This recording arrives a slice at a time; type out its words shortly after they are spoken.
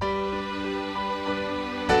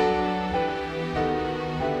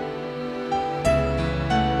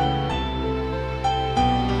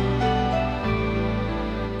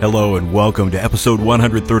Hello and welcome to episode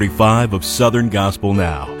 135 of Southern Gospel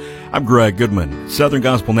Now. I'm Greg Goodman. Southern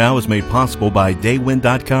Gospel Now is made possible by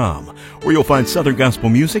Daywind.com, where you'll find Southern Gospel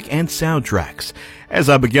music and soundtracks. As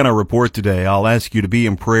I begin our report today, I'll ask you to be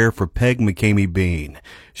in prayer for Peck McKameys Bean.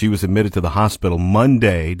 She was admitted to the hospital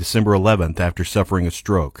Monday, December 11th, after suffering a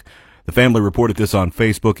stroke. The family reported this on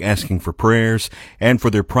Facebook, asking for prayers and for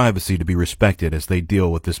their privacy to be respected as they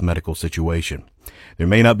deal with this medical situation. There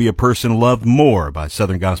may not be a person loved more by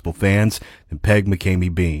Southern Gospel fans than Peck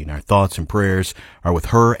McKameys Bean. Our thoughts and prayers are with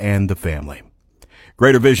her and the family.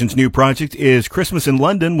 Greater Vision's new project is Christmas in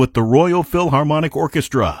London with the Royal Philharmonic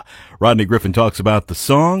Orchestra. Rodney Griffin talks about the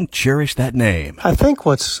song, Cherish That Name. I think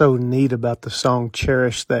what's so neat about the song,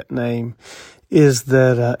 Cherish That Name, is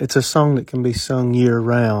that it's a song that can be sung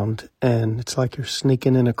year-round, and it's like you're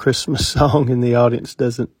sneaking in a Christmas song and the audience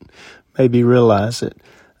doesn't maybe realize it.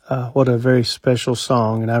 What a very special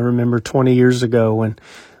song, and I remember 20 years ago when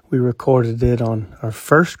we recorded it on our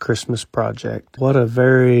first Christmas project. What a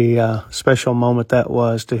very special moment that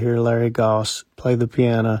was to hear Larry Goss play the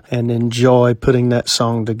piano and enjoy putting that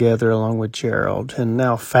song together along with Gerald. And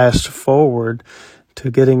now fast forward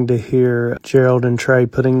to getting to hear Gerald and Trey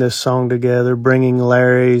putting this song together, bringing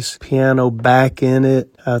Larry's piano back in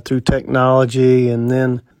it through technology, and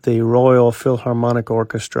then the Royal Philharmonic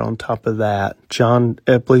Orchestra on top of that. John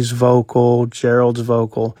Epley's vocal, Gerald's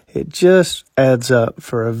vocal. It just adds up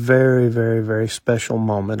for a very, very, very special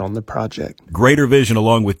moment on the project. Greater Vision,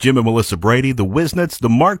 along with Jim and Melissa Brady, the Wisnets, the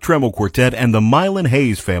Mark Tremmel Quartet, and the Mylan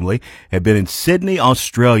Hayes family, have been in Sydney,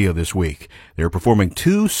 Australia this week. They're performing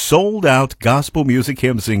 2 sold-out gospel music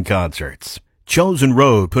hymn-sing concerts. Chosen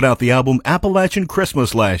Road put out the album Appalachian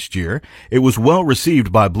Christmas last year. It was well received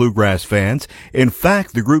by bluegrass fans. In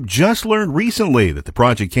fact, the group just learned recently that the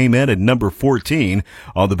project came in at number 14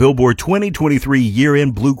 on the Billboard 2023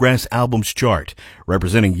 year-end bluegrass albums chart,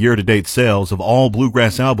 representing year-to-date sales of all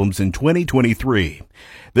bluegrass albums in 2023.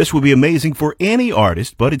 This would be amazing for any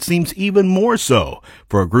artist, but it seems even more so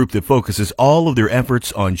for a group that focuses all of their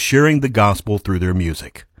efforts on sharing the gospel through their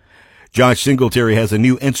music. Josh Singletary has a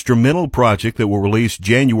new instrumental project that will release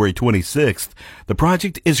January 26th. The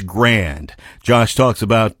project is grand. Josh talks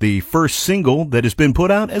about the first single that has been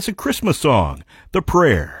put out as a Christmas song, The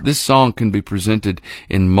Prayer. This song can be presented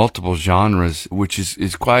in multiple genres, which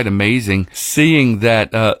is quite amazing, seeing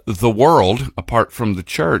that the world, apart from the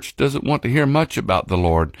church, doesn't want to hear much about the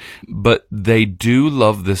Lord, but they do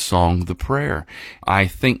love this song, The Prayer. I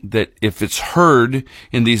think that if it's heard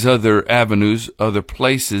in these other avenues, other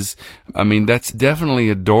places, I mean, that's definitely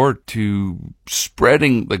a door to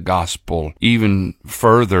spreading the gospel even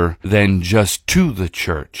further than just to the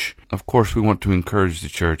church. Of course, we want to encourage the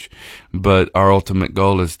church, but our ultimate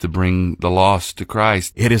goal is to bring the lost to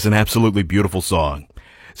Christ. It is an absolutely beautiful song.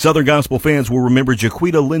 Southern Gospel fans will remember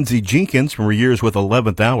Jaquita Lindsey Jenkins from her years with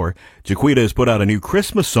 11th Hour. Jaquita has put out a new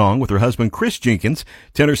Christmas song with her husband Chris Jenkins,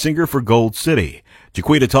 tenor singer for Gold City.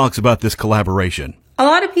 Jaquita talks about this collaboration. A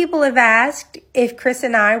lot of people have asked if Chris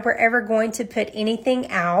and I were ever going to put anything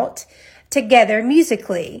out together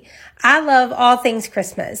musically. I love all things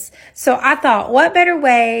Christmas. So I thought, what better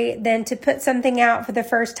way than to put something out for the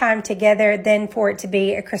first time together than for it to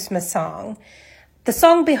be a Christmas song. The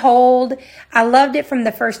song Behold, I loved it from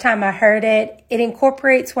the first time I heard it. It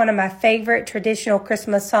incorporates one of my favorite traditional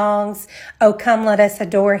Christmas songs, Oh Come Let Us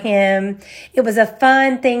Adore Him. It was a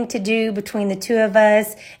fun thing to do between the two of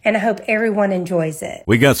us, and I hope everyone enjoys it.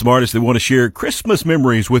 We got some artists that want to share Christmas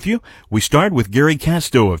memories with you. We start with Gary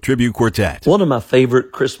Casto of Tribute Quartet. One of my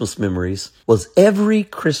favorite Christmas memories was every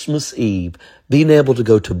Christmas Eve being able to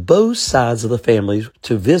go to both sides of the family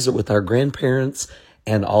to visit with our grandparents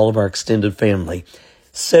and all of our extended family,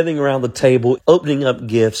 sitting around the table, opening up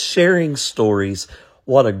gifts, sharing stories.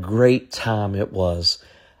 What a great time it was.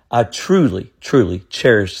 I truly, truly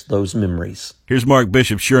cherish those memories. Here's Mark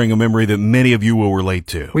Bishop sharing a memory that many of you will relate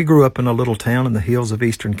to. We grew up in a little town in the hills of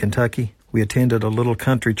eastern Kentucky. We attended a little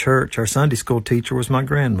country church. Our Sunday school teacher was my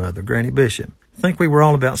grandmother, Granny Bishop. I think we were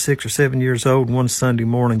all about 6 or 7 years old. One Sunday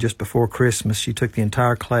morning just before Christmas, she took the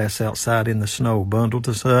entire class outside in the snow, bundled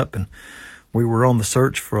us up, and we were on the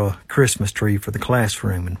search for a Christmas tree for the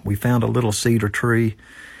classroom, and we found a little cedar tree,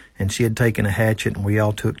 and she had taken a hatchet, and we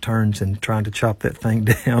all took turns in trying to chop that thing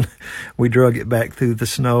down. We drug it back through the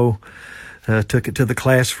snow, took it to the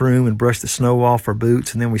classroom and brushed the snow off our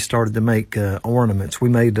boots, and then we started to make ornaments. We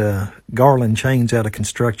made garland chains out of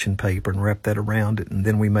construction paper and wrapped that around it, and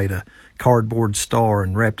then we made a cardboard star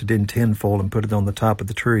and wrapped it in tinfoil and put it on the top of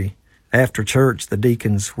the tree. After church, the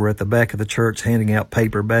deacons were at the back of the church handing out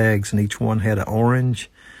paper bags, and each one had an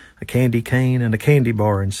orange, a candy cane, and a candy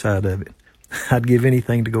bar inside of it. I'd give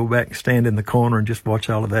anything to go back and stand in the corner and just watch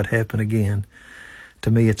all of that happen again.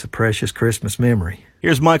 To me, it's a precious Christmas memory.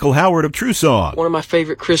 Here's Michael Howard of TrueSong. One of my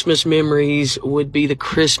favorite Christmas memories would be the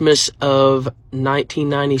Christmas of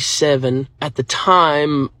 1997. At the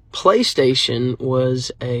time, PlayStation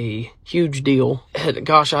was a huge deal.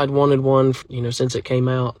 Gosh, I'd wanted one, since it came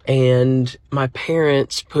out. And my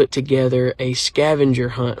parents put together a scavenger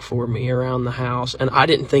hunt for me around the house. And I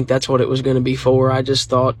didn't think that's what it was going to be for. I just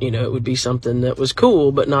thought, it would be something that was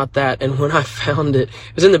cool, but not that. And when I found it,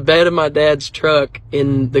 it was in the bed of my dad's truck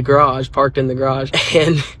in the garage, parked in the garage.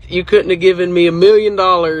 And you couldn't have given me $1 million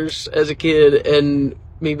as a kid and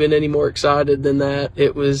me been any more excited than that.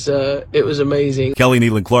 It was amazing. Kelly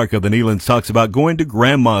Nealon Clark of the Nelons talks about going to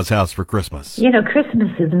Grandma's house for Christmas.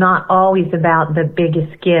 Christmas is not always about the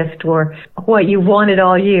biggest gift or what you wanted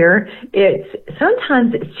all year.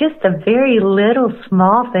 Sometimes it's just the very little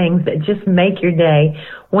small things that just make your day.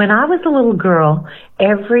 When I was a little girl,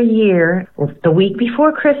 every year, the week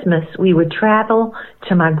before Christmas, we would travel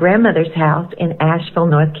to my grandmother's house in Asheville,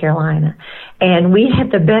 North Carolina. And we had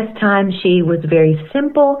the best time. She was very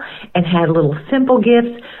simple and had little simple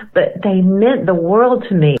gifts, but they meant the world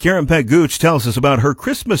to me. Karen Peck Gooch tells us about her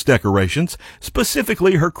Christmas decorations,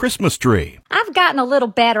 specifically her Christmas tree. I've gotten a little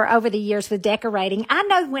better over the years with decorating. I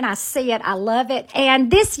know when I see it, I love it. And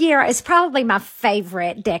this year is probably my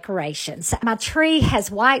favorite decorations. My tree has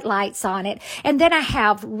white lights on it. And then I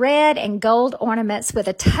have red and gold ornaments with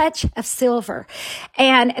a touch of silver.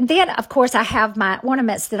 And then, of course, I have my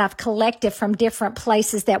ornaments that I've collected from different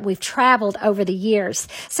places that we've traveled over the years.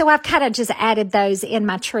 So I've kind of just added those in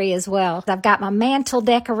my tree as well. I've got my mantle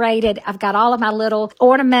decorated. I've got all of my little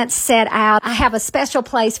ornaments set out. I have a special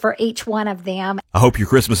place for each one of them. I hope your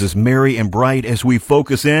Christmas is merry and bright as we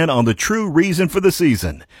focus in on the true reason for the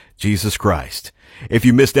season, Jesus Christ. If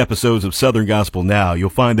you missed episodes of Southern Gospel Now, you'll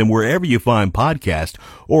find them wherever you find podcasts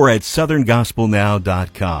or at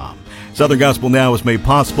southerngospelnow.com. Southern Gospel Now is made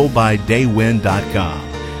possible by Daywin.com.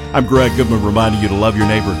 I'm Greg Goodman reminding you to love your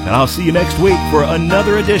neighbor, and I'll see you next week for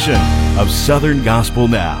another edition of Southern Gospel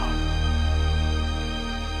Now.